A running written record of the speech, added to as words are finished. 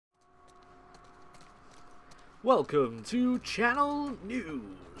Welcome to Channel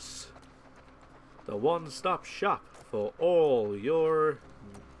News, the one-stop shop for all your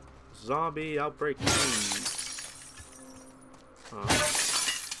zombie outbreak news. I'll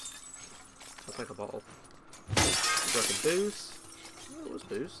take a bottle. You reckon booze? Oh, it was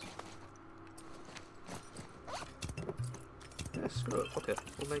booze. Yeah, screw it. Fuck it.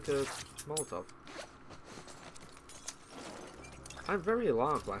 We'll make a Molotov. I'm very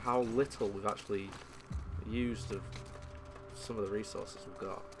alarmed by how little we've actually used of some of the resources we've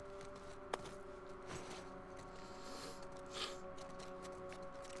got.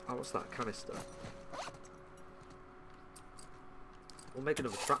 Oh, what's that? Canister. We'll make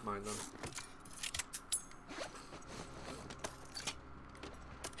another trap mine then.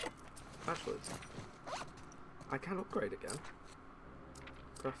 Actually, I can upgrade again.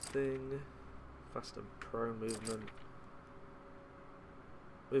 Crafting, fast and prone movement.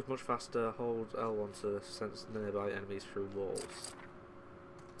 Move much faster, hold L1 to sense nearby enemies through walls.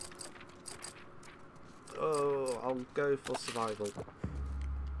 Oh, I'll go for survival.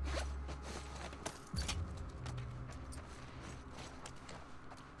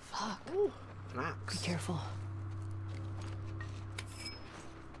 Fuck. Ooh, an axe. Be careful.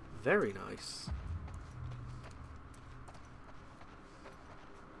 Very nice.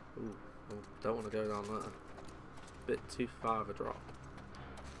 Ooh, oh, don't want to go down there. Bit too far of a drop.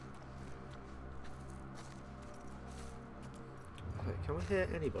 Okay, can we hear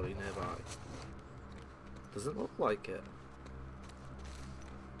anybody nearby? Doesn't look like it.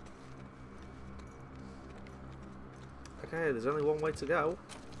 Okay, there's only one way to go.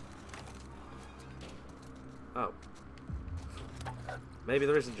 Oh. Maybe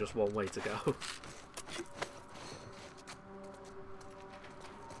there isn't just one way to go.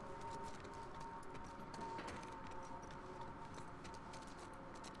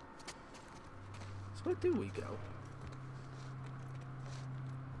 So where do we go?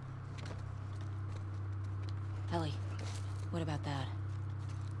 Ellie, what about that?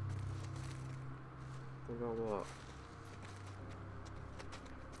 What about what?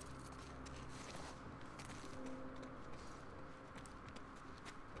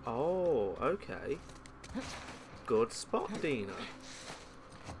 Oh, okay. Good spot, Dina.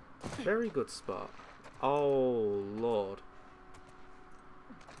 Very good spot. Oh, Lord.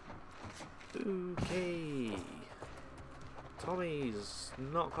 Okay. Tommy's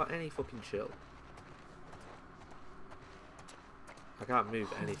not got any fucking chill. I can't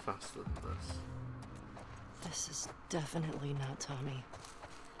move any faster than this. This is definitely not Tommy.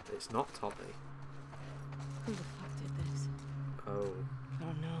 It's not Tommy. Who the fuck did this? Oh. I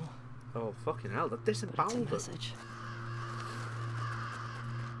don't know. Oh, fucking hell. That But it's a disemboweled them. message.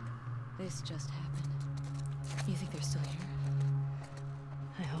 This just happened. You think they're still here?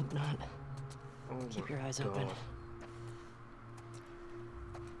 I hope not. Oh Keep my your eyes God. open.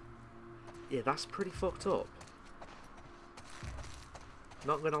 Yeah, that's pretty fucked up.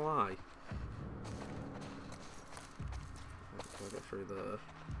 Not gonna lie. Can I get through there?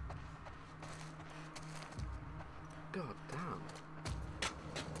 God damn. Do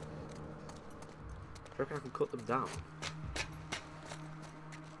you reckon I can cut them down?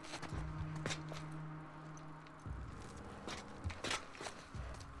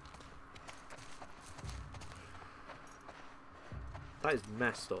 That is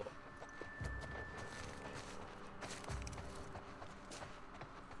messed up.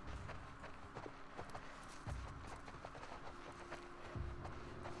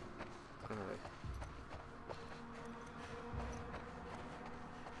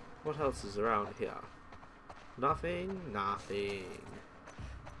 What else is around here? Nothing, nothing.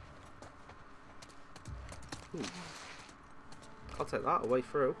 Ooh. I'll take that away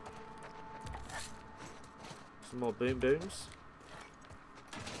through. Some more boom booms.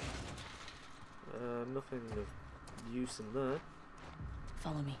 Nothing of use in there.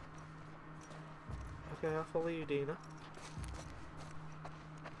 Follow me. Okay, I'll follow you, Dina.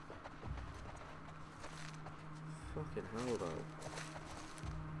 Fucking hell, though.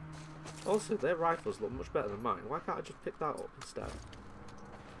 Also, their rifles look much better than mine. Why can't I just pick that up instead?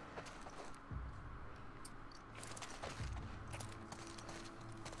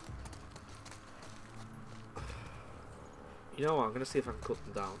 You know what? I'm going to see if I can cut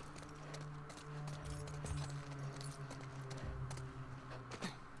them down.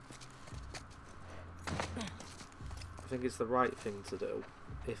 I think it's the right thing to do,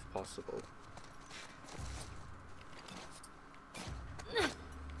 if possible.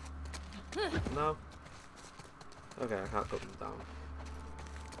 No? Okay, I can't cut them down.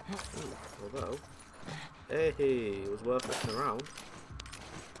 Ooh, although... Hey, it was worth looking around.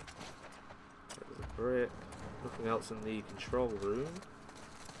 There's a brick. Nothing else in the control room.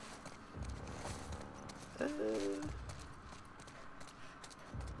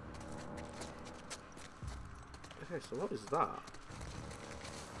 Okay, so what is that?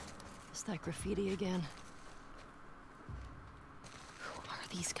 Is that graffiti again? Who are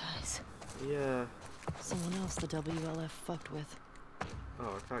these guys? Yeah. Someone else the WLF fucked with.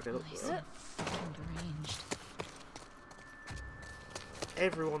 Oh, I can't get up He's there. fucking deranged.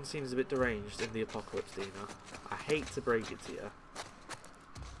 Everyone seems a bit deranged in the apocalypse, Dina. I hate to break it to you.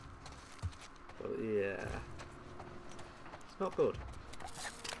 But yeah. It's not good.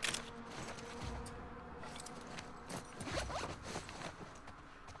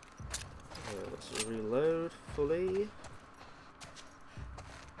 Let's reload fully.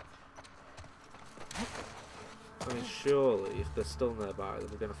 I mean, surely, if they're still nearby, then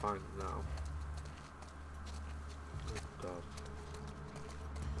we're going to find them now. Oh, God.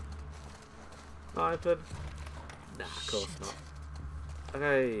 Not open? Nah, of course Shit. not.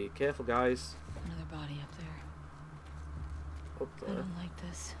 Okay, careful, guys. Another body up there. Up I there. don't like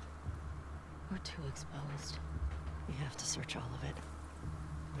this. We're too exposed. We have to search all of it.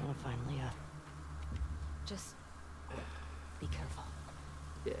 I want to find Leah. Just be careful.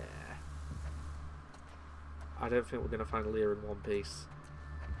 Yeah. I don't think we're going to find Leah in one piece.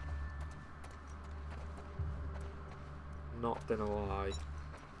 Not gonna lie.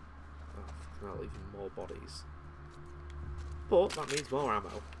 Oh, fucking hell, even more bodies. But that means more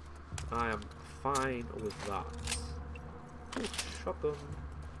ammo. I am fine with that. Ooh, shotgun.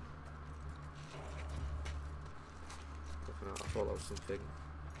 Fucking hell, I thought there was something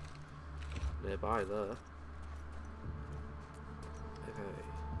nearby there. Okay.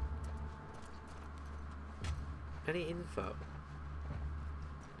 Any info?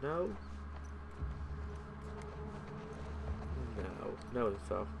 No? No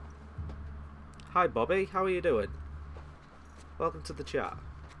info. Hi Bobby, how are you doing? Welcome to the chat.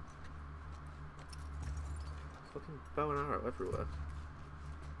 Fucking bow and arrow everywhere.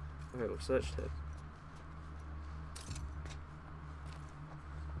 Okay, we've searched him.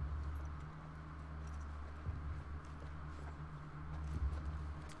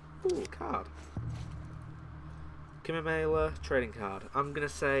 Ooh, card. Kimimela trading card. I'm gonna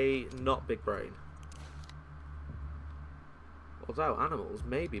say not big brain. Although animals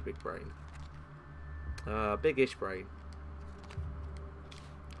may be big brain. Big-ish brain.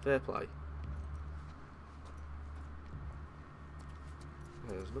 Fair play.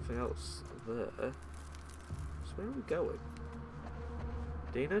 There's nothing else there. So where are we going?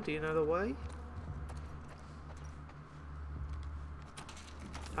 Dina, do you know the way?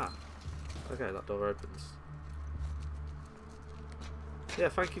 Ah. Okay, that door opens. Yeah,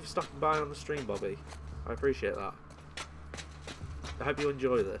 thank you for stopping by on the stream, Bobby. I appreciate that. I hope you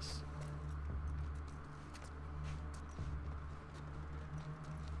enjoy this.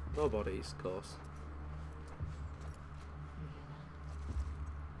 More bodies, of course.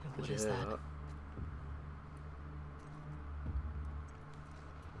 What Did you is hear that? that?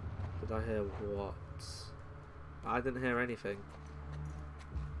 Did I hear what? I didn't hear anything.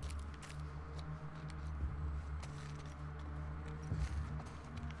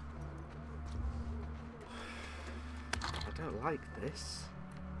 I don't like this.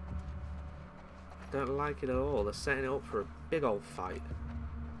 I don't like it at all. They're setting it up for a big old fight.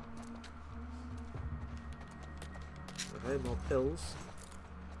 Okay, more pills.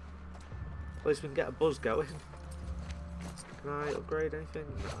 At least we can get a buzz going. Can I upgrade anything?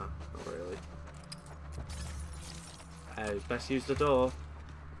 Nah, not really. Hey, best use the door.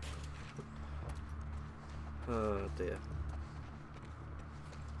 Oh dear.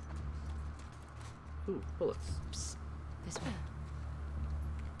 Ooh, bullets. Psst, this way.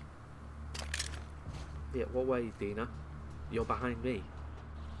 Yeah, what way, Dina? You're behind me.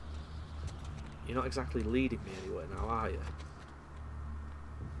 You're not exactly leading me anywhere now, are you?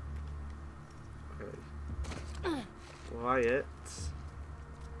 Okay. Quiet.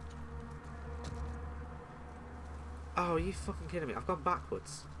 Oh, are you fucking kidding me? I've gone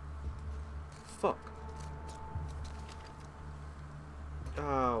backwards. Fuck.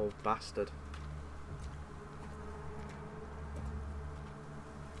 Oh, bastard.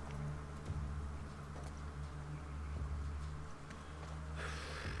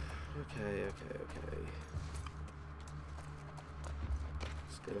 Okay.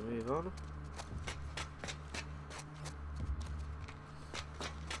 Let's get a move on.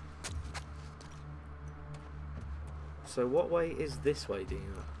 So what way is this way, Dina?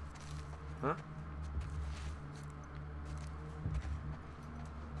 Huh?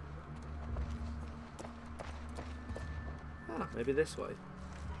 Ah, maybe this way.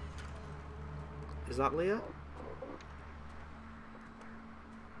 Is that Leah?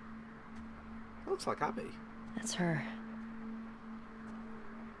 Looks like Abby. That's her.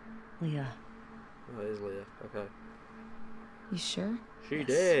 Leah. Oh, it is Leah. Okay. You sure? She Yes.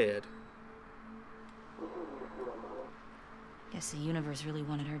 did. Guess the universe really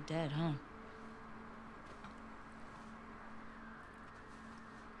wanted her dead, huh?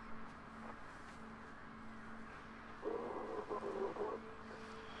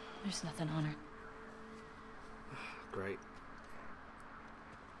 There's nothing on her. Great.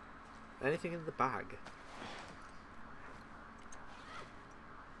 Anything in the bag?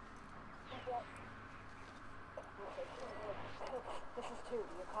 This is 2. Do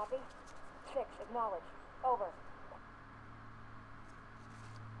you copy? 6. Acknowledge. Over.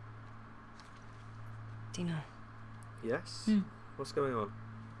 Dina, Yes? What's going on?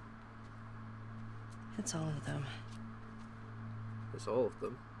 it's all of them. It's all of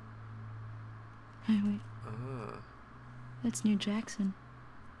them. Hey, wait. Ah. That's New Jackson.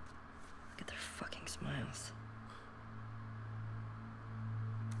 Look at their fucking smiles.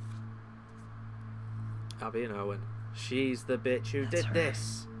 Abby and Owen. She's the bitch who That's did her.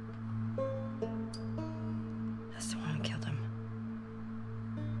 this. That's the one who killed him.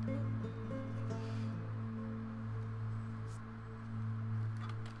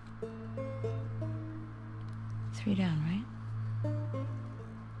 Three down, right?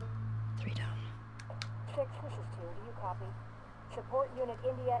 3 down. 6. This is 2. Do you copy? Support Unit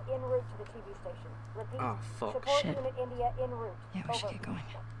India en route to the TV station. Repeat. Oh, fuck. Support Shit. Unit India en route. Yeah, we should Over. get going.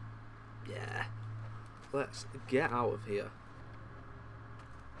 Yeah. Let's get out of here.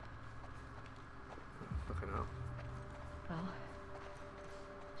 Oh, fucking hell. Well,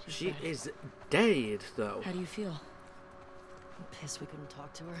 she's She dead. is dead, though. How do you feel? I'm pissed we couldn't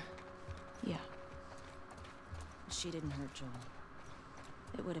talk to her. Yeah. She didn't hurt Joel.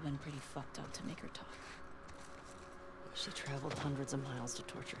 It would have been pretty fucked up to make her talk. She traveled hundreds of miles to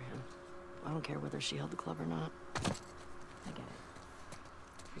torture him. I don't care whether she held the club or not. I get it.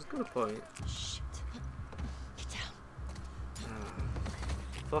 She's got a point. Shit. Get down. Ah,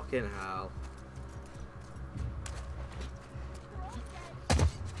 fucking hell.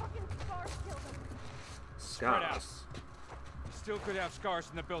 Spread out. Scars. Still could have scars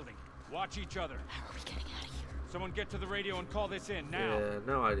in the building. Watch each other. How are we getting out of here? Someone get to the radio and call this in now. Yeah,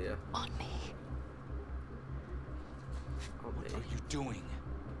 no idea. On me. On What me. are you doing?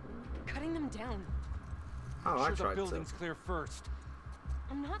 Cutting them down. Oh, I Sure the tried to. building's clear first.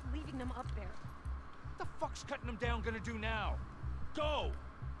 I'm not leaving them up there. What the fuck's cutting them down gonna do now? Go!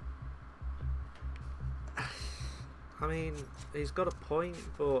 I mean, he's got a point,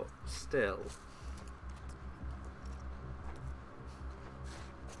 but still.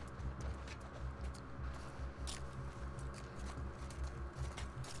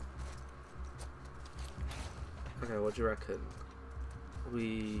 Okay, what do you reckon?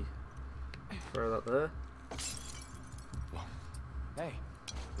 We throw that there, Hey,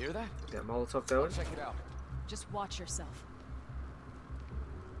 hear that? get Molotov going. Check it out. Just watch yourself.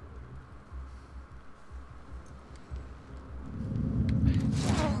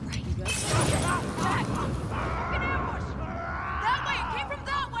 Alright, you guys. An ambush! That way! It came from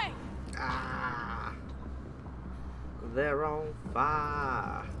that way! Ah, they're on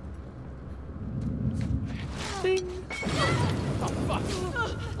fire. Ding.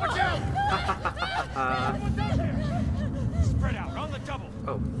 Watch out! Everyone down there! Spread out, on the double!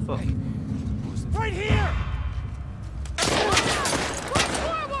 Oh, fuck. Right here!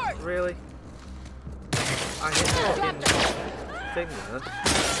 Forward! Really? I hit the fucking finger.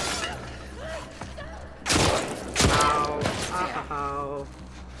 Ow. Ow.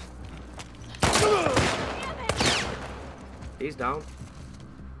 He's down.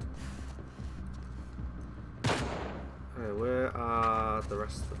 Okay, where are the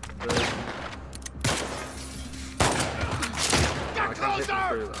rest of them? I can't hit them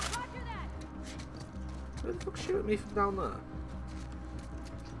through that. Who the fuck's shooting me from down there?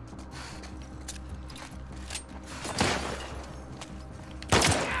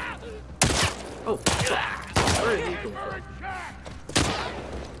 Oh, fuck. Where did he come from?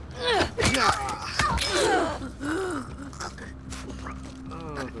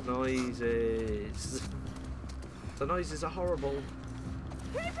 Oh, the noises. The noises are horrible.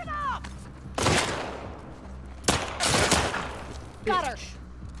 Keep it up! Got her. It's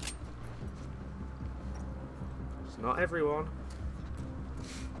not everyone.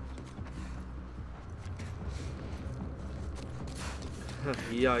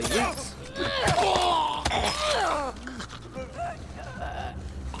 Yeah, yes.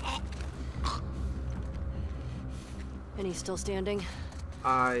 And he's still standing?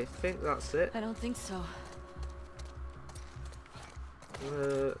 I think that's it. I don't think so. I'm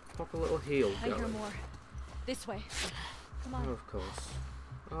gonna pop a little heal I hear going. more. This way. Come on. Oh, of course.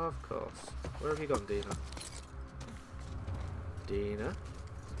 Of course. Where have you gone, Dina? Dina?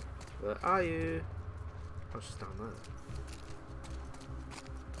 Where are you? Oh, she's down there.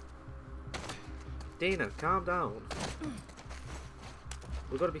 Dina, calm down.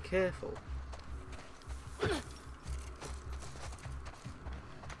 We've got to be careful.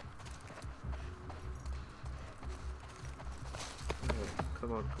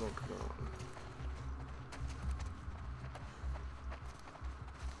 Come on, come on, come on.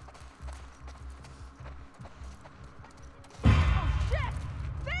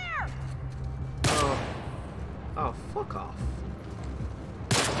 Oh, fuck off.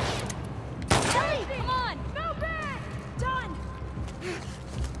 Ellie, come on! No back! Done!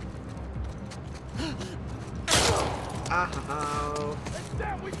 Ow. It's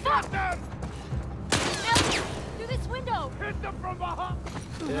them! We got them! Ellie, through this window! Hit them from behind!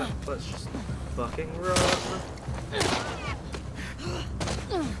 Yeah, let's just fucking run.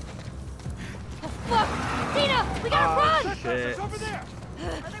 Fuck! Dina, we gotta run! Shit. Over there!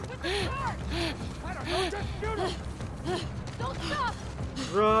 Are they with the car? I don't know, just shoot them! Don't stop!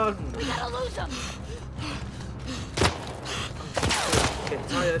 Run! We gotta lose them! Getting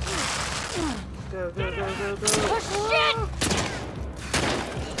tired. Go, go, go, go, go. Oh, shit!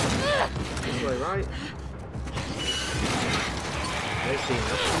 This way, right? There's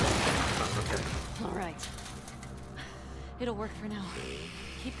Dina. Oh, okay. All right. It'll work for now.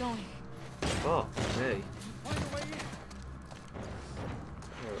 Keep going. Oh, me. Find your way in!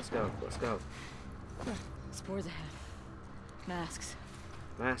 Yeah, let's go, let's go. Spores ahead. Masks.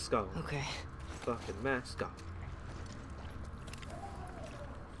 Mask on. Okay. Fucking mask on.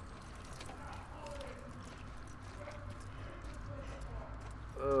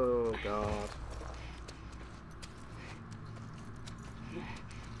 Oh, God.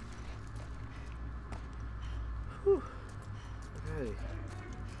 Whew. Okay.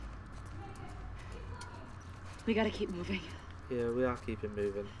 We gotta keep moving. Yeah, we are keeping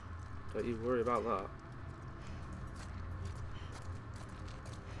moving. Don't you worry about that.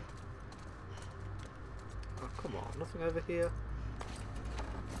 Oh, come on. Nothing over here.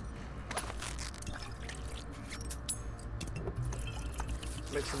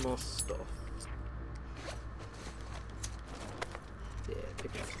 Make some more stuff. Yeah,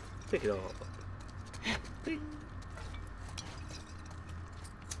 pick it up. Pick it all up. Ding.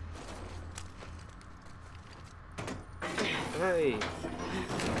 Hey!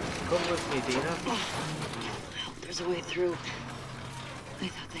 Come with me, Dina. There's a way through. I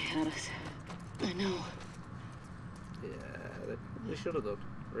thought they had us. I know. Yeah, we should have done,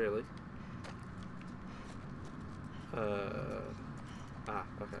 really.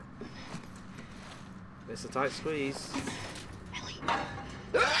 Okay. It's a tight squeeze. Ellie.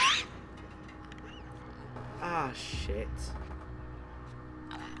 Ah, shit.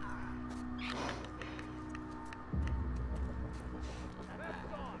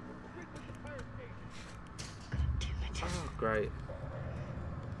 Oh, great.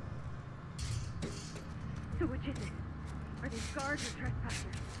 So which is it? Are these guards or trespassers?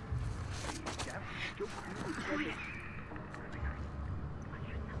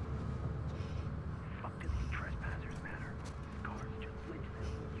 Fuck do these trespassers matter? Guards just lynch them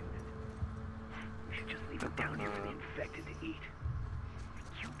unit. We should just leave them down here for the infected to eat. We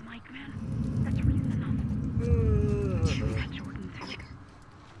killed Mike, man. That's reason enough. That Jordan's here.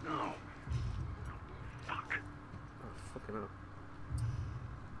 No. Fuck. Oh, fucking hell.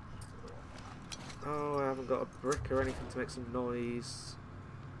 Oh, I haven't got a brick or anything to make some noise.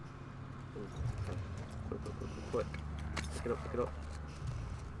 Ooh, okay. Quick, quick, quick, quick, quick. Pick it up, pick it up.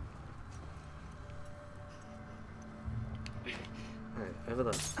 Right, over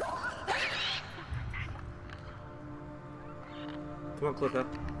there. Come on, Clicker.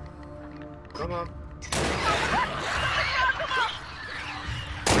 Come on.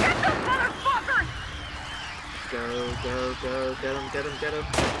 Go, go, go. Get him, get him, get him.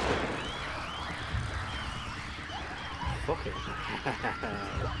 Fucking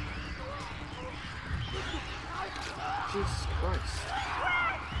hell. Jesus Christ.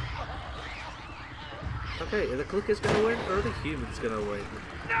 Okay, are the clickers gonna win or are the humans gonna win?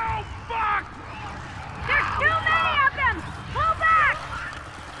 No! Fuck! There's too many of them! Pull back!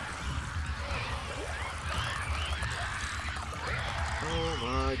 Oh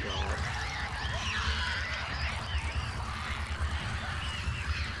my god.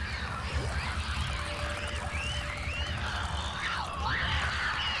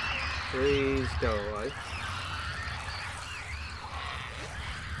 Please go away.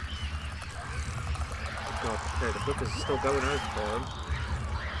 God, okay, the clickers are still going out for him.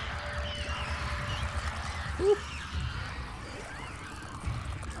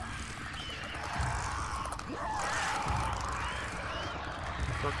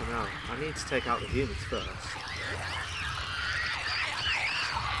 Fucking hell. I need to take out the humans first.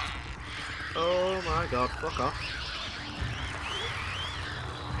 Oh my god, fuck off.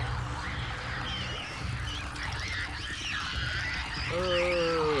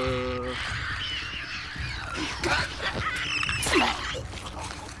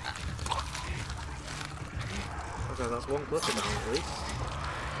 Okay, that's one clipper down at least.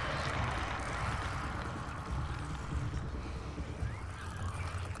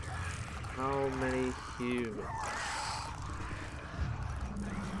 How many humans?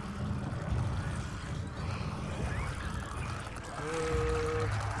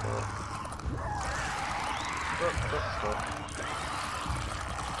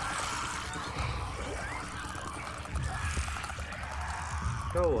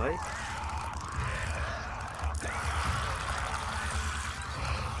 Go away.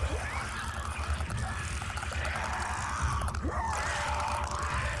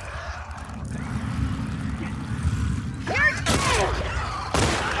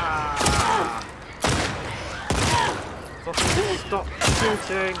 Fucking stop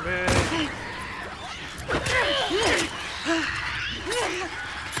shooting me!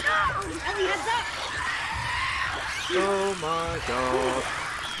 Oh my god!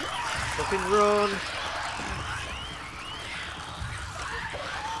 Fucking run!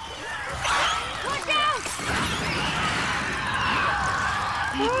 Watch out!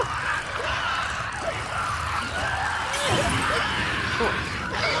 Fuck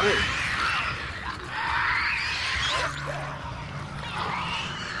me.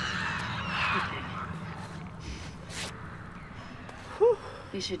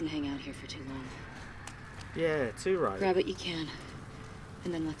 We shouldn't hang out here for too long. Yeah, too right. Grab what you can,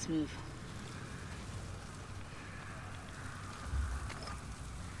 and then let's move.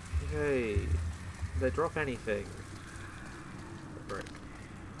 Okay. They drop anything. A brick.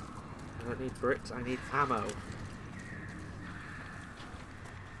 I don't need bricks, I need ammo.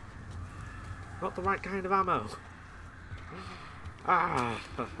 Not the right kind of ammo. Ah,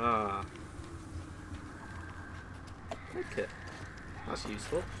 haha. Okay. That's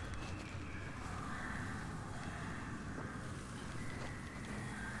useful.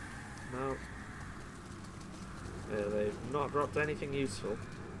 No. Yeah, they've not dropped anything useful.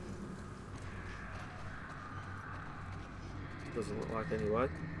 Doesn't look like anyway.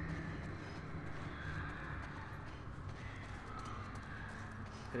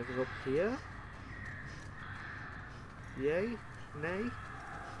 Anything up here? Yay? Nay?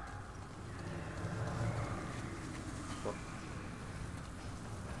 What?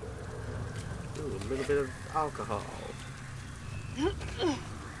 Ooh, a little bit of alcohol.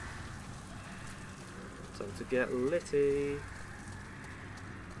 Time to get litty.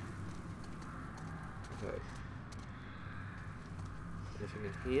 Okay. Anything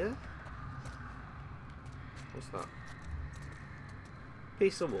in here? What's that?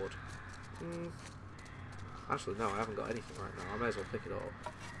 Piece of wood. Actually, no, I haven't got anything right now. I may as well pick it up.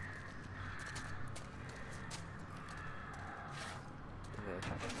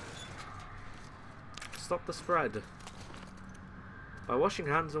 Okay. Stop the spread by washing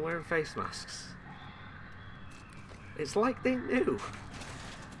hands and wearing face masks. It's like they knew.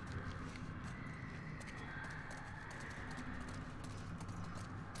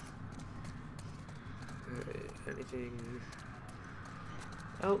 Anything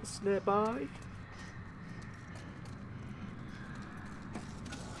else nearby?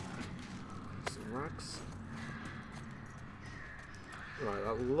 Some rags. Right,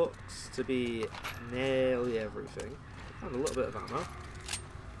 that looks to be nearly everything. And a little bit of ammo,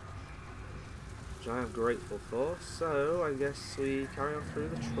 which I am grateful for. So I guess we carry on through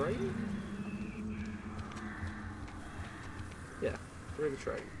the train. Yeah, through the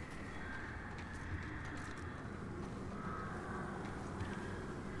train.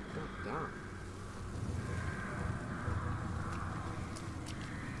 Damn.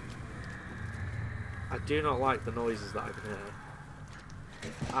 I do not like the noises that I can hear.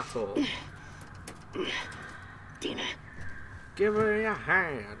 At all. Dina. Give me a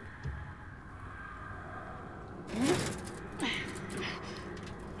hand.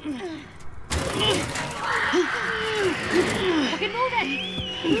 Fucking move it!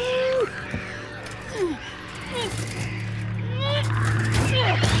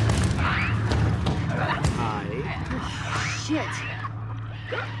 Hi. Shit.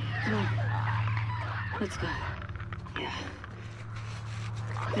 Come on. Let's go. Yeah.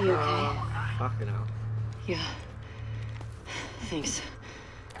 Are you okay? Fucking hell. Yeah. Thanks.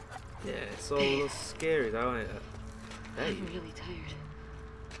 Yeah, it's all a little scary though, ain't it? Hey. I'm really tired.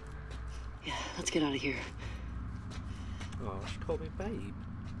 Yeah, let's get out of here. Oh, she called me babe.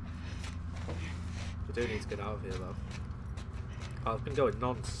 We do need to get out of here though. Oh, I've been going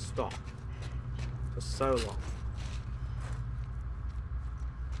non-stop for so long.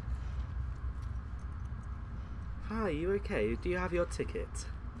 Hi, you okay? Do you have your ticket?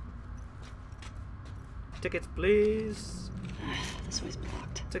 Tickets, please. This way's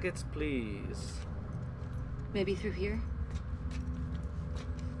blocked. Tickets, please. Maybe through here?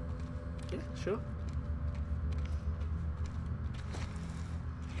 Yeah, sure.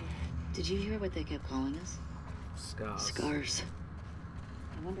 Did you hear what they kept calling us? Scars. Scars.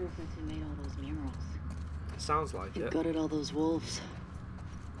 I wonder if that's who made all those murals. Sounds like Who it. gutted all those wolves.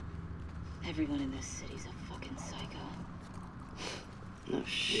 Everyone in this city's a fucking psycho. No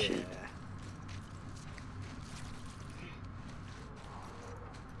shit. Yeah.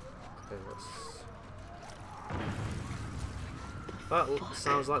 Okay, well,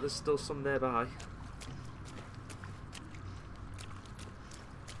 sounds like there's still some nearby.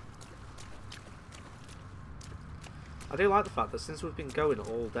 I do like the fact that since we've been going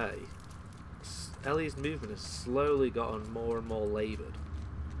all day, Ellie's movement has slowly gotten more and more laboured.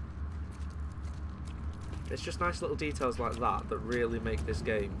 It's just nice little details like that that really make this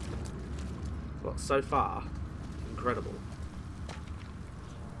game, well, so far, incredible.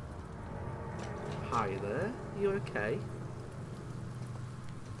 Hi there, you okay?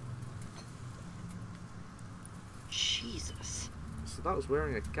 Jesus. So that was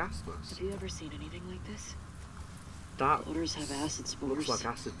wearing a gas mask. Have you ever seen anything like this? That Bloaters have acid spores. looks like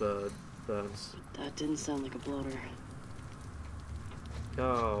acid burns. That didn't sound like a bloater.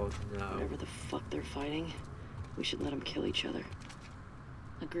 Oh no. Whatever the fuck they're fighting, we should let them kill each other.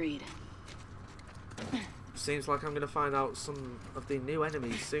 Agreed. Seems like I'm going to find out some of the new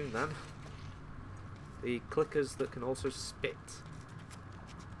enemies soon then. The clickers that can also spit.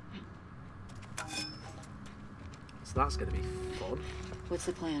 So that's going to be fun. What's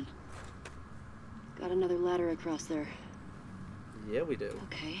the plan? Got another ladder across there. Yeah, we do.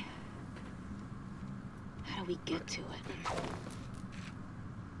 Okay. How do we get to it?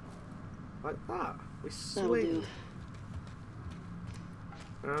 Like that. We That'll swing. do.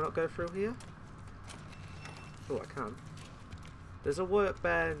 Can I not go through here? Oh, I can. There's a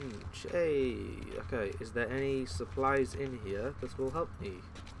workbench. Hey. Okay, is there any supplies in here that will help me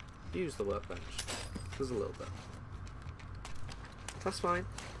use the workbench? There's a little bit. That's fine.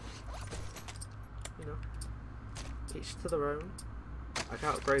 You know. Each to their own. I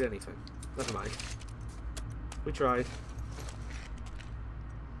can't upgrade anything. Never mind. We tried.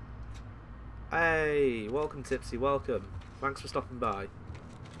 Hey, welcome Tipsy, welcome. Thanks for stopping by.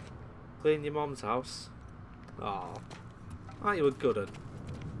 Clean your mom's house. Aw. Aren't you a good un?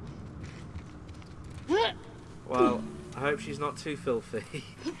 Well, I hope she's not too filthy.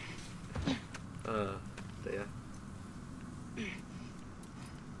 Dear.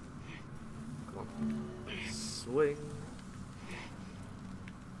 Come on. Swing.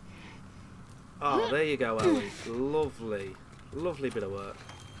 Oh, there you go, Ellie. Lovely. Lovely bit of work.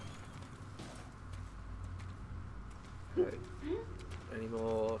 Okay. Any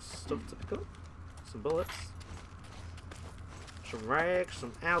more stuff to pick up? Some bullets. Some rags,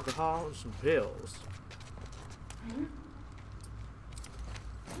 some alcohol, and some pills.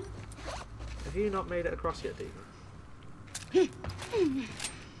 Have you not made it across yet, Dina?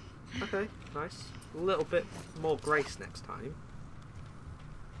 Okay, nice. A little bit more grace next time.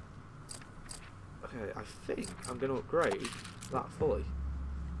 Okay, I think I'm going to upgrade that fully.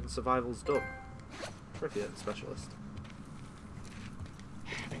 And survival's done. Trivia specialist.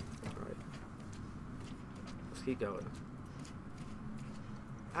 Alright. Let's keep going.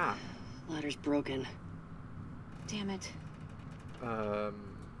 Ah. Ladder's broken. Damn it.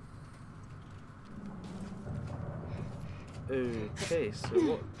 Okay, so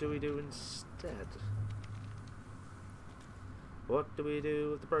what do we do instead? What do we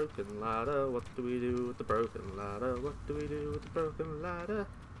do with the broken ladder? What do we do with the broken ladder? What do we do with the broken ladder?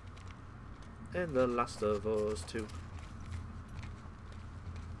 In The Last of Us 2.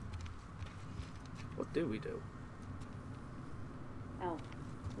 What do we do? Ow.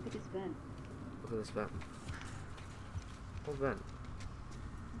 Look at this vent. Look at this vent. What vent?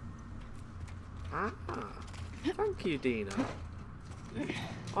 Ah! Thank you, Dina.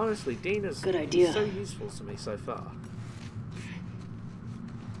 Honestly, Dina's Good idea. so useful to me so far.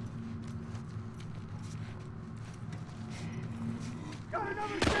 Got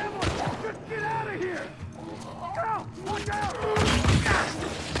another sandwich! Just get out of here! Go! Watch out!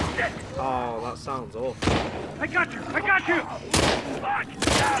 Oh, that sounds awful. I got you! I got you!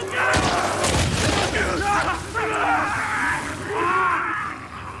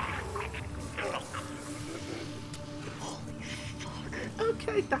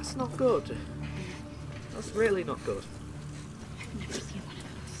 Okay, that's not good. That's really not good. I've never seen one of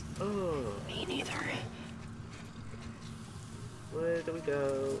those. Oh, Me neither. where do we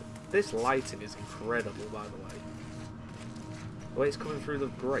go? This lighting is incredible, by the way. The way it's coming through the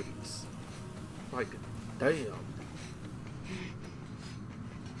grates. Like, damn.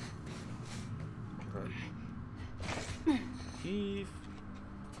 Okay. Heave.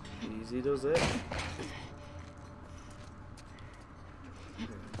 Easy does it.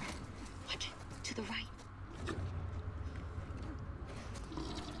 What? To the right.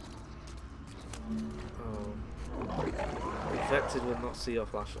 Oh. Infected will not see your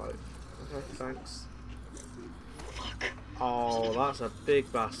flashlight. Okay, thanks. Fuck. Oh, that's a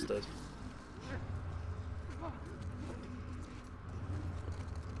big bastard.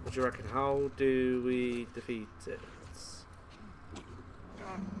 What do you reckon? How do we defeat it?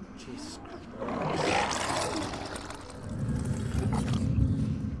 Jesus Christ.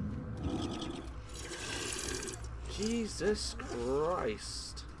 Jesus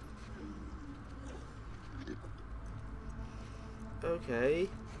Christ. Okay.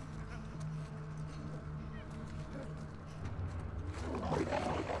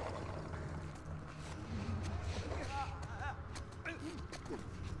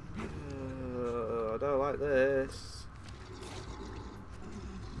 I don't like this.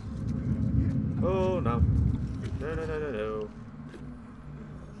 Oh no. No, no, no, no, no.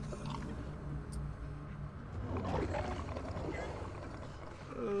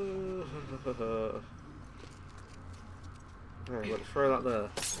 Alright, let's throw that there.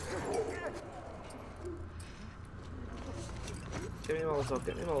 Give me a Molotov,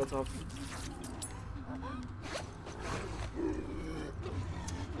 get me a Molotov.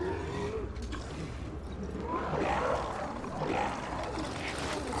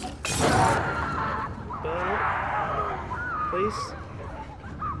 Burn it. Please.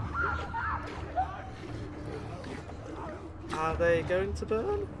 Are they going to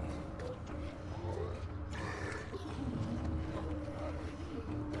burn?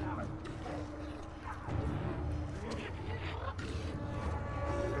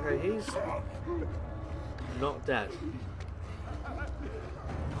 Okay, he's not dead.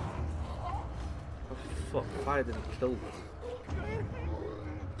 Oh fuck, fire didn't kill them.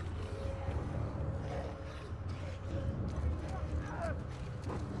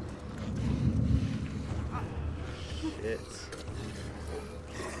 Shit.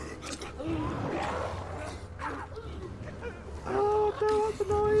 Oh, I don't want the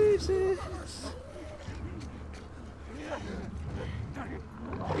noises.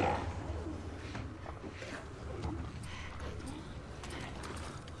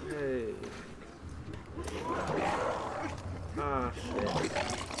 Hey. Ah, shit.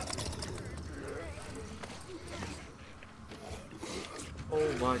 Oh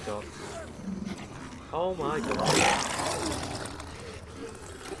my god. Oh my god.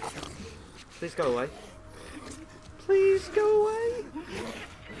 Please go away. Please go away.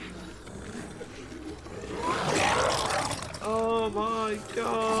 Oh my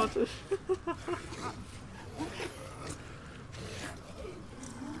god.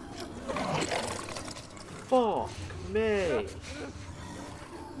 Fuck me.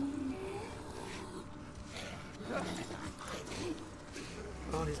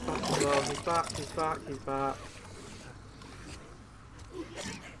 Oh, he's back as well. He's back, he's back, he's back.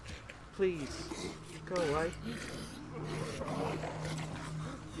 Please, go away.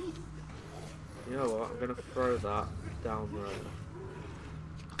 You know what? I'm gonna throw that down there.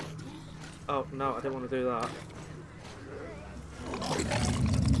 Oh, no, I didn't want to do that.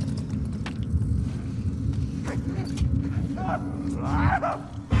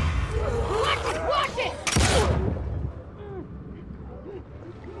 Watch it!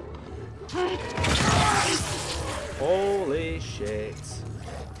 Holy shit.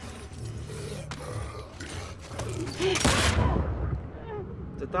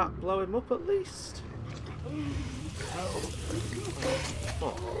 Did that blow him up at least?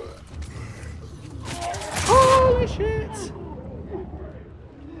 Oh. Holy shit!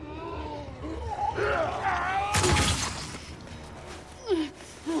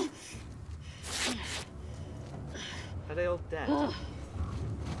 Are they all dead?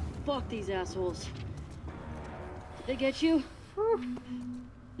 Fuck these assholes. Did they get you?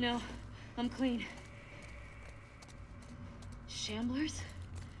 No, I'm clean. Shamblers?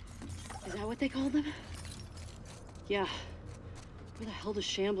 Is that what they call them? Yeah. Where the hell do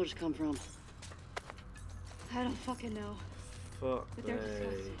shamblers come from? I don't fucking know. Fuck But me. they're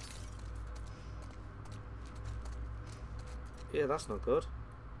disgusting. Yeah, that's not good.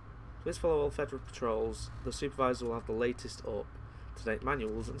 Please follow all federal patrols. The supervisor will have the latest up-to-date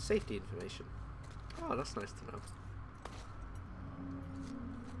manuals and safety information. Oh, that's nice to know.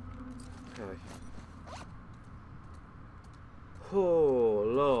 Okay. Oh,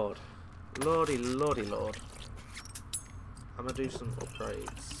 Lord. Lordy, lordy, Lord. I'm gonna do some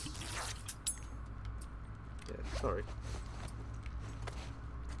upgrades. Yeah, sorry.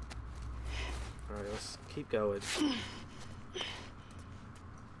 Alright, let's keep going.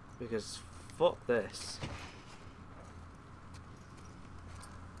 Because fuck this.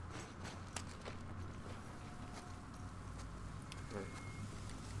 Right.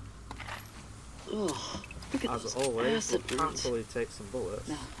 Oh, look at As those always, acid we'll burns. happily take some bullets.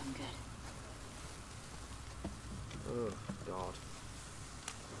 No, I'm good. Oh, God.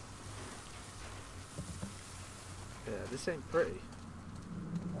 Yeah, this ain't pretty.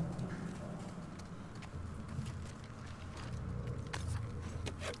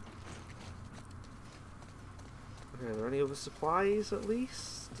 Okay, are there any other supplies at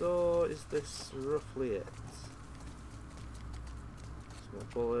least? Or is this roughly it? Some more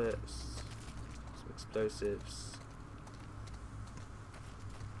bullets, some explosives.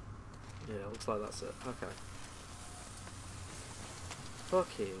 Yeah, looks like that's it. Okay.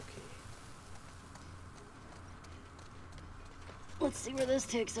 Okay. Let's see where this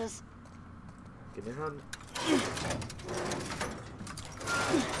takes us. Give me a hand.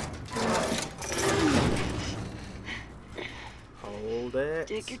 Hold it.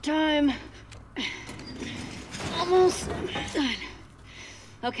 Take your time. Almost done.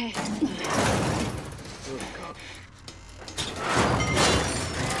 Okay. Oh, God.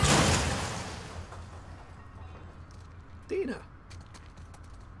 Dina!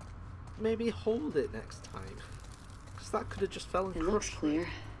 Maybe hold it next time. Because that could have just fell and It looks crushed clear.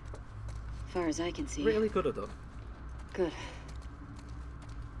 As far as I can see. Really could have done. Good.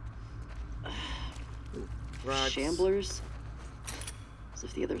 Ooh, rags. Shamblers? As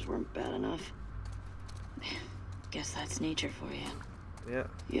if the others weren't bad enough. Guess that's nature for you. Yeah.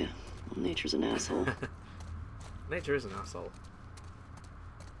 Yeah, well, nature's an asshole. Nature is an asshole.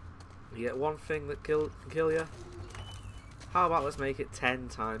 You get one thing that can kill you. How about let's make it 10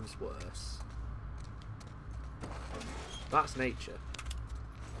 times worse? That's nature.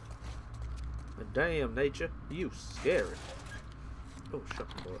 And damn, nature, you scary. Oh,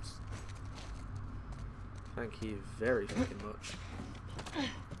 shotgun bullets. Thank you very fucking much.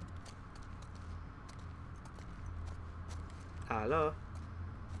 Hello.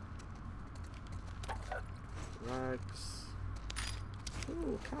 Rags.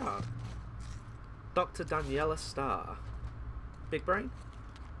 Ooh, card. Dr. Daniela Starr. Big brain?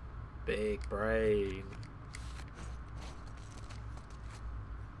 Big brain.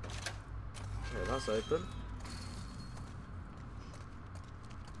 Okay, that's open.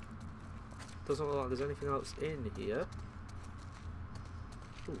 Doesn't look like there's anything else in here.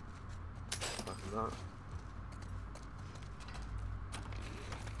 Ooh. Back in that.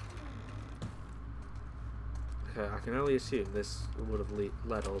 Okay, I can only assume this would have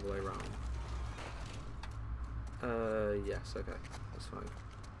led all the way around. Yes, okay, that's fine.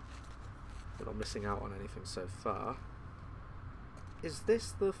 We're not missing out on anything so far. Is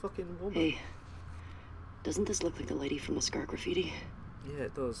this the fucking woman? Hey, doesn't this look like the lady from the scar graffiti? Yeah,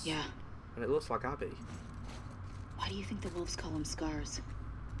 it does. Yeah. And it looks like Abby. Why do you think the wolves call them scars?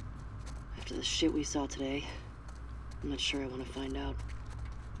 After the shit we saw today, I'm not sure I want to find out.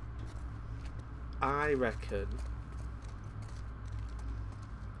 I reckon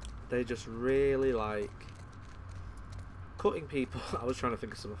they just really like cutting people. I was trying to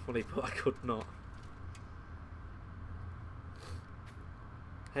think of something funny, but I could not.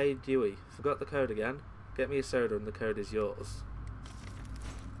 Hey Dewey, forgot the code again? Get me a soda and the code is yours.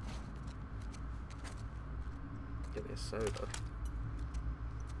 Get me a soda.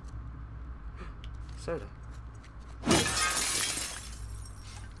 Soda.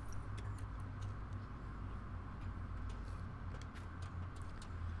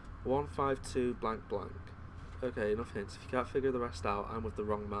 $152 blank blank. Okay, enough hints. If you can't figure the rest out, I'm with the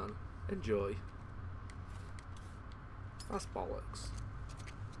wrong man. Enjoy. That's bollocks.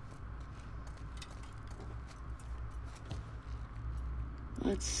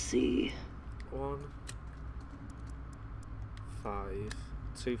 Let's see. 1 5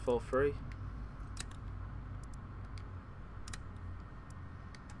 2 4 3.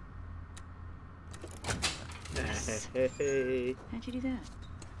 Yes. Hey, How'd you do that?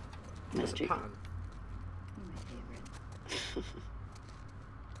 that's a Magic. pattern. You're my favorite.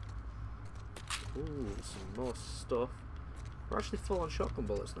 Ooh, some more stuff. We're actually full on shotgun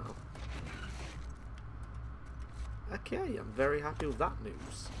bullets now. Okay, I'm very happy with that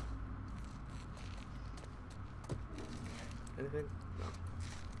news. Anything? No.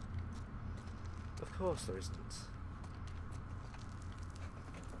 Of course there isn't.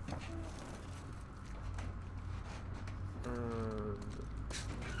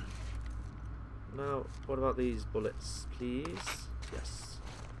 No, what about these bullets, please? Yes.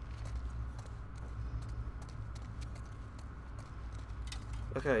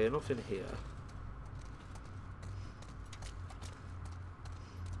 Okay, enough in here.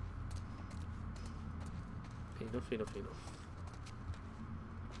 Enough.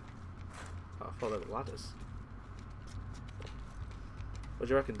 Oh, I thought they were ladders. What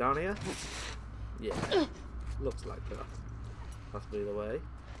do you reckon, down here? Yeah, looks like that. Must be the way.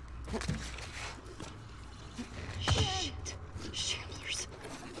 Shit. Shamblers.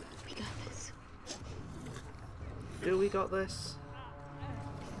 We got this. Do we got this?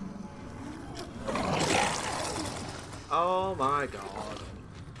 Oh my god.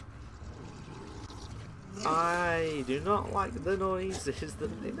 I do not like the noises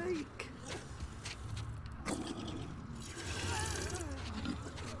that they make.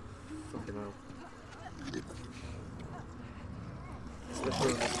 Fucking hell.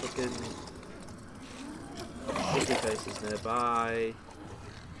 Especially when there's fucking shitty faces nearby.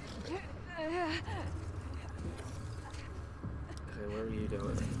 Okay, where are you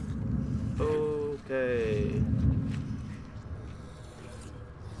going? Okay.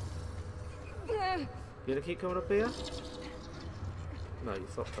 You gonna keep coming up here? No, you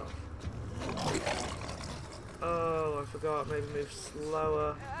fucked off. Oh, I forgot. Maybe move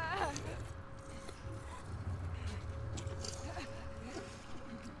slower.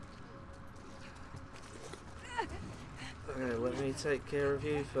 Okay, let me take care of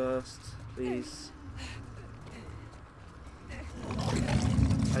you first, please.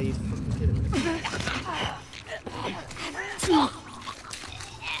 Are you fucking kidding me?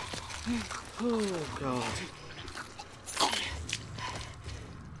 Oh god.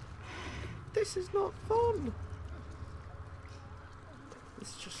 This is not fun.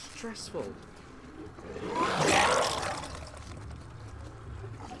 It's just stressful.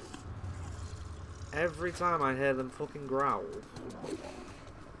 Every time I hear them fucking growl,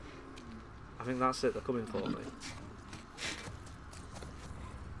 I think that's it, they're coming for me.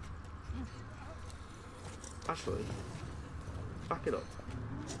 Actually, back it up.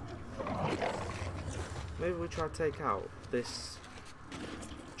 Maybe we try to take out this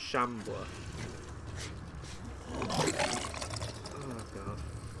shambler. Oh god.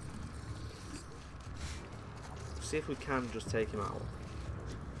 See if we can just take him out.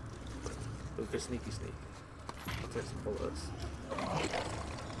 With the sneaky sneak. I'll take some bullets.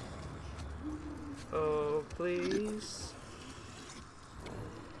 Oh, please.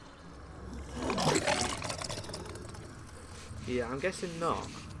 Yeah, I'm guessing not.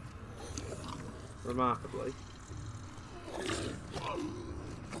 Remarkably.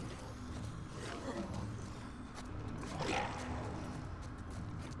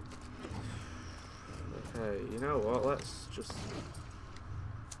 Okay, you know what? Let's just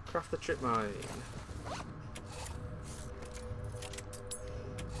craft the trip mine.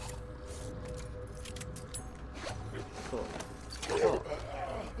 Cool.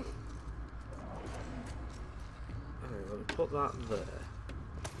 Okay, let me put that there.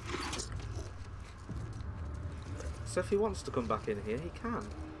 So if he wants to come back in here, he can.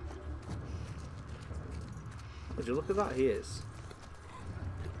 Would you look at that? He is.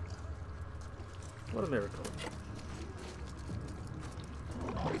 What a miracle.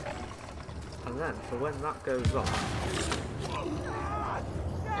 And then, for when that goes off...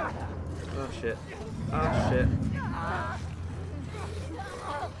 Oh shit. Oh shit.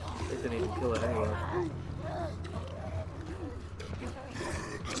 They didn't even kill it anyway.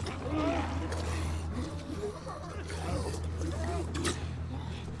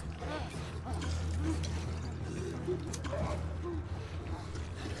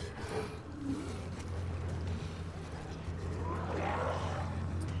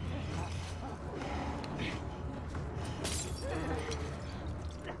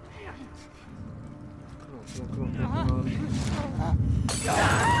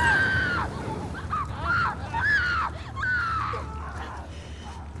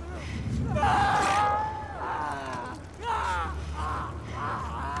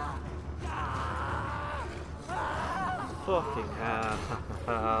 Fucking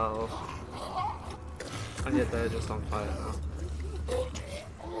hell. And yet they're just on fire now.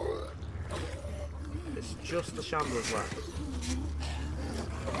 It's just the shamblers left.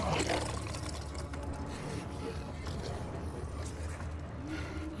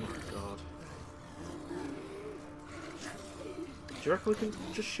 Do you reckon we can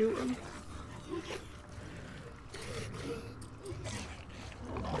just shoot him?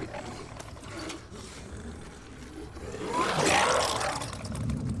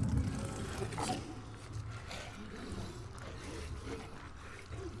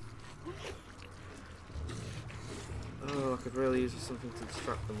 Oh, I could really use something to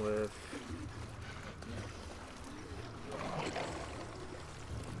distract them with.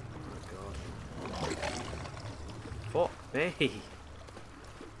 Fuck me!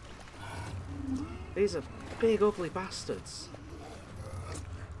 These are big ugly bastards.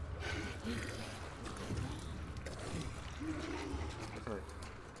 Okay.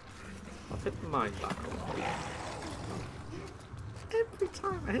 I'll pick the mine back up. Every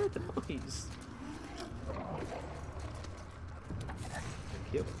time I hear the noise.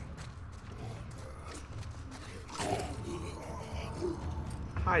 Thank you.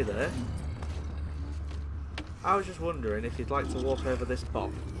 Hi there. I was just wondering if you'd like to walk over this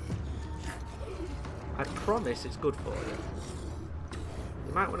bomb. I promise it's good for you.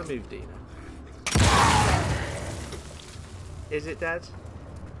 You might want to move, Dina. Is it dead?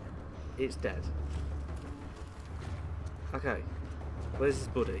 It's dead. Okay. Where's his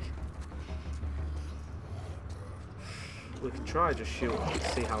buddy? We can try just shoot him and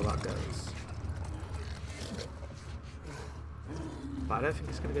see how that goes. But I don't think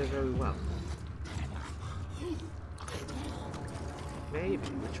it's going to go very well. Maybe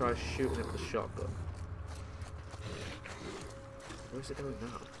we try shooting it with a shotgun. Where's it going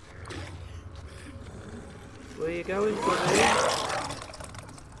now? Where are you going, buddy?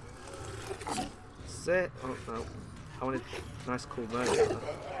 Say, oh no, I wanted a nice cool moment.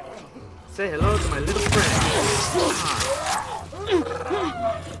 Say hello to my little friend.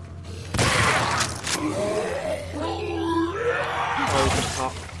 Oh, the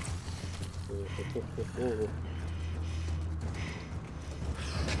top. Oh.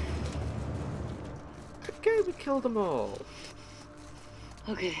 Okay, we killed them all.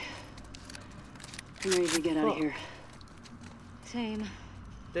 Okay. I'm ready to get out of here. Same.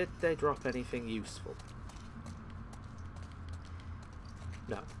 Did they drop anything useful?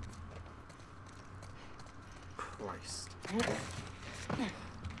 No. Christ.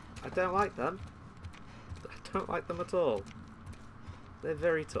 I don't like them. I don't like them at all. They're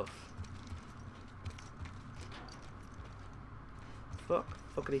very tough. Fuck.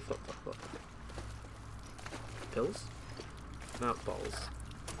 Fuckity fuck fuck fuck. Pills? No, balls.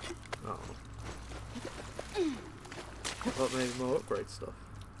 Oh. I thought maybe more upgrade stuff.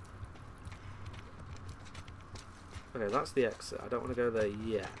 Okay, that's the exit. I don't want to go there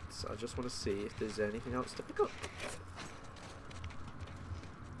yet. I just want to see if there's anything else to pick up.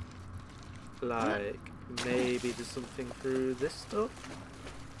 Like, maybe there's something through this stuff?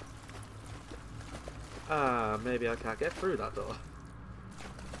 Ah, maybe I can't get through that door.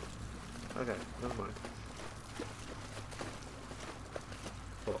 Okay, never mind.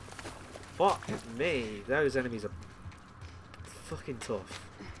 Fuck me, those enemies are fucking tough.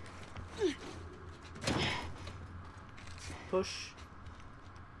 Push.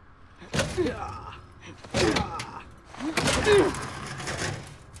 Yeah. Yeah.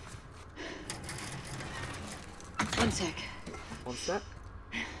 One sec. One sec.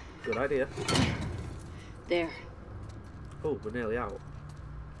 Good idea. There. Oh, we're nearly out.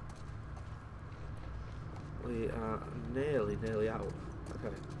 We are nearly out.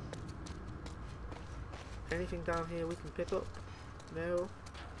 Okay. Anything down here we can pick up? No?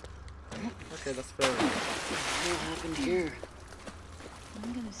 Okay, that's fair enough. What happened here?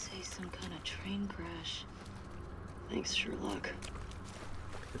 I'm gonna say some kind of train crash. Thanks, Sherlock.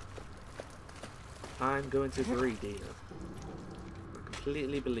 I'm going to agree, Dina. I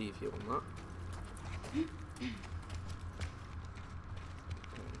completely believe you on that. Okay.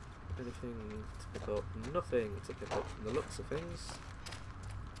 Anything to pick up? Nothing to pick up from the looks of things.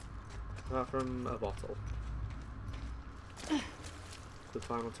 Apart from a bottle. Could we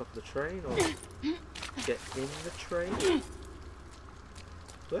climb on top of the train or get in the train?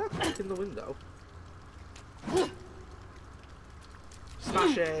 Do I have to look in the window?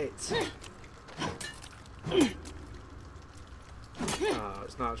 Smash it! Ah,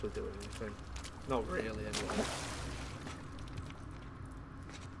 it's not actually doing anything. Not really, anyway.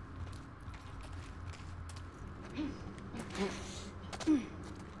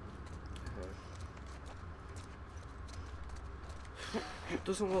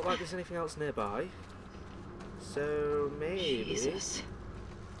 Doesn't look like there's anything else nearby. So maybe. Jesus.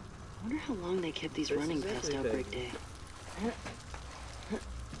 I wonder how long they kept these This running is past everything. Outbreak Day.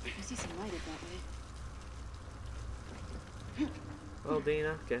 I see some light up that way. Well,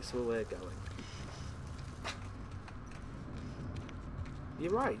 Dina, guess where we're going.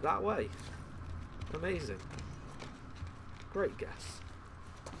 You're right, that way. Amazing. Great guess.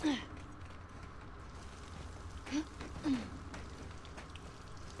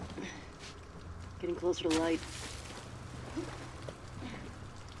 Getting closer to light.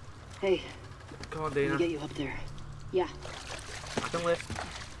 Hey, Come on, let me Dina. get you up there. Yeah. I can lift.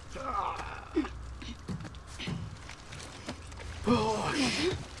 Push.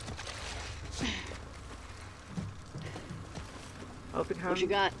 Helping hand, What you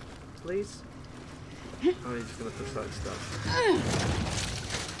got? please. Oh, you're just gonna push that stuff.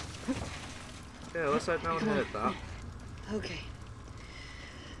 Yeah, let's hope no one heard that. Okay.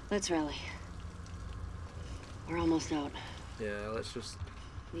 Let's rally. We're almost out. Yeah, let's just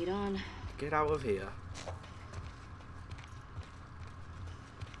Lead on. get out of here.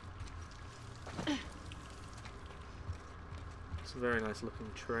 It's a very nice looking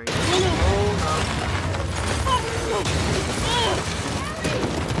train.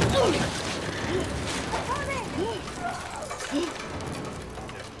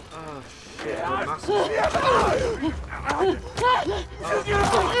 Oh shit, the massive.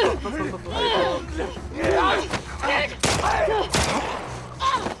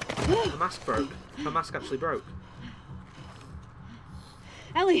 The mask broke. Her mask actually broke.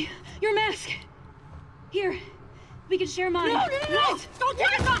 Ellie, your mask. Here, we can share mine. No! Don't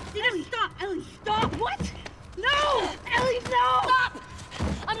take it off! Ellie, stop! Ellie, stop! What? No! Ellie, no! Stop!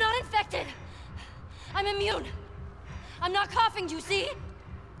 I'm not infected. I'm immune. I'm not coughing, do you see?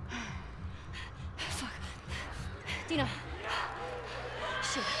 Fuck. Dina.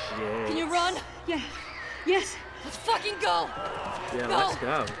 Shit. Yeah. Can you run? Yeah. Yes. Let's fucking go! Yeah, Go. let's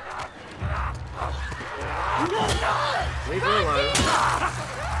go. Leave her alone.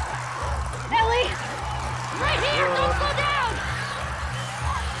 Ellie! Right here! Don't slow down!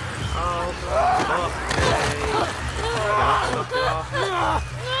 Oh, fuck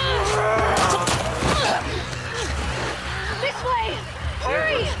This way!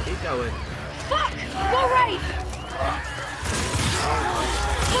 Hurry! Keep going. Fuck! Go right!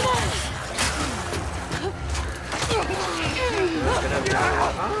 Come on!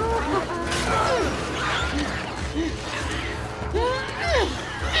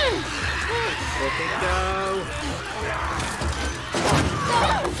 Let it go.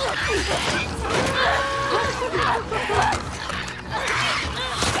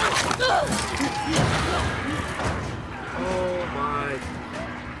 Oh my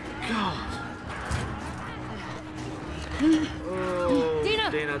god. Oh,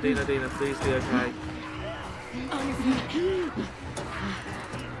 Dina, please be okay. On your feet.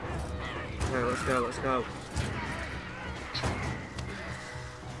 Okay, let's go.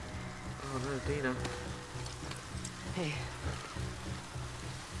 Oh no, Dina. Hey.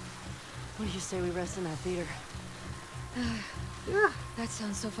 What do you say we rest in that theater? Yeah. That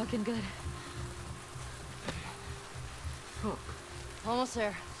sounds so fucking good. Fuck. Almost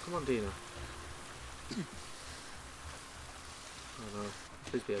there. Come on, Dina. Oh no.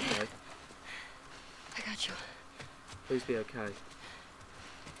 Please be okay. I got you. Please be okay.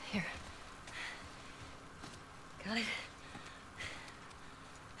 Here. Got it?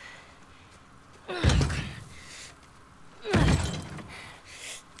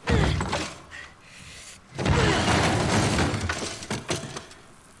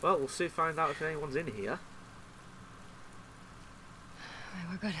 Well, we'll soon find out if anyone's in here. Alright,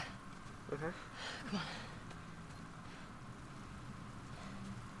 we're good. Okay. Come on.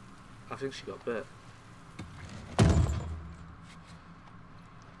 I think she got bit.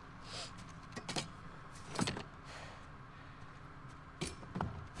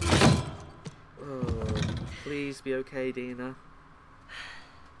 Oh, please be okay, Dina.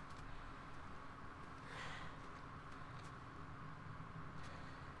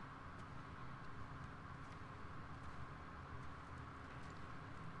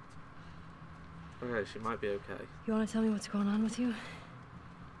 Okay, she might be okay. You want to tell me what's going on with you?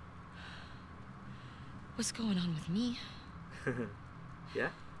 What's going on with me? Yeah?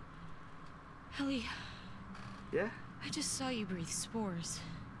 Ellie, Yeah? I just saw you breathe spores.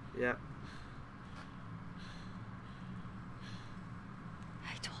 Yeah.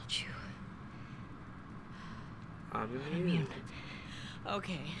 I told you. I'm immune.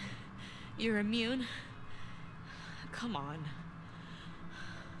 Okay. You're immune? Come on.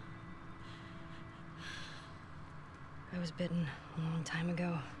 I was bitten a long time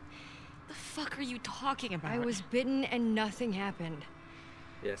ago. The fuck are you talking about? I was bitten and nothing happened.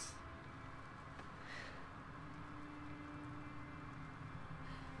 Yes.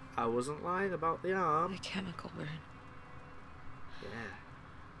 I wasn't lying about the arm. A chemical burn. Yeah.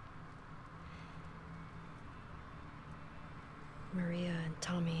 Maria and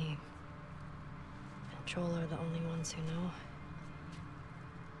Tommy and Joel are the only ones who know.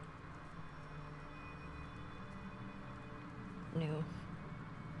 Knew.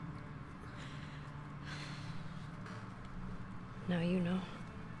 Now you know.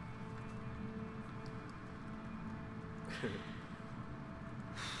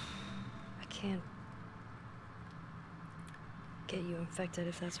 I can't get you infected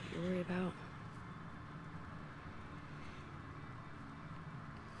if that's what you're worried about.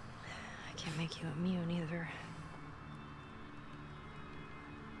 I can't make you immune either.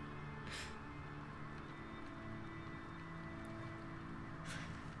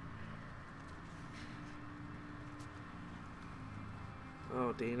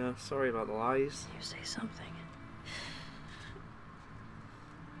 Oh, Dina, sorry about the lies. You say something.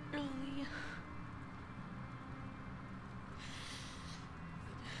 Ellie.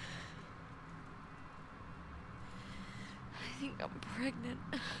 I think I'm pregnant.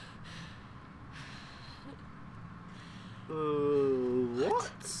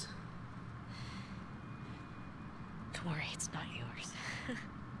 What? Don't worry, it's not yours.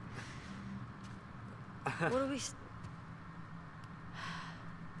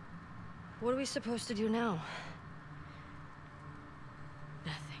 What are we supposed to do now?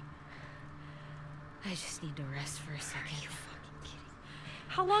 Nothing. I just need to rest for a second. Are you fucking kidding?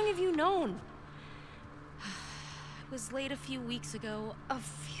 How long have you known? It was late a few weeks ago. A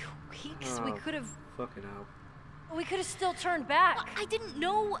few weeks? Oh, We could have fucking hell. still turned back. I didn't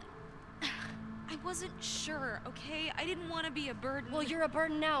know. I wasn't sure, okay? I didn't want to be a burden. Well, you're a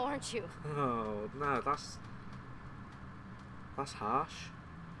burden now, aren't you? Oh, no, that's harsh.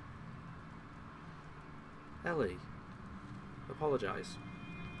 Ellie, apologise.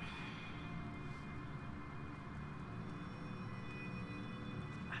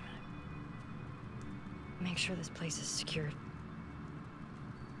 I'm gonna make sure this place is secured.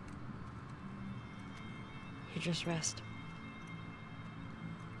 You just rest.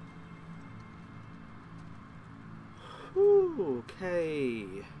 Ooh,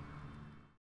 okay.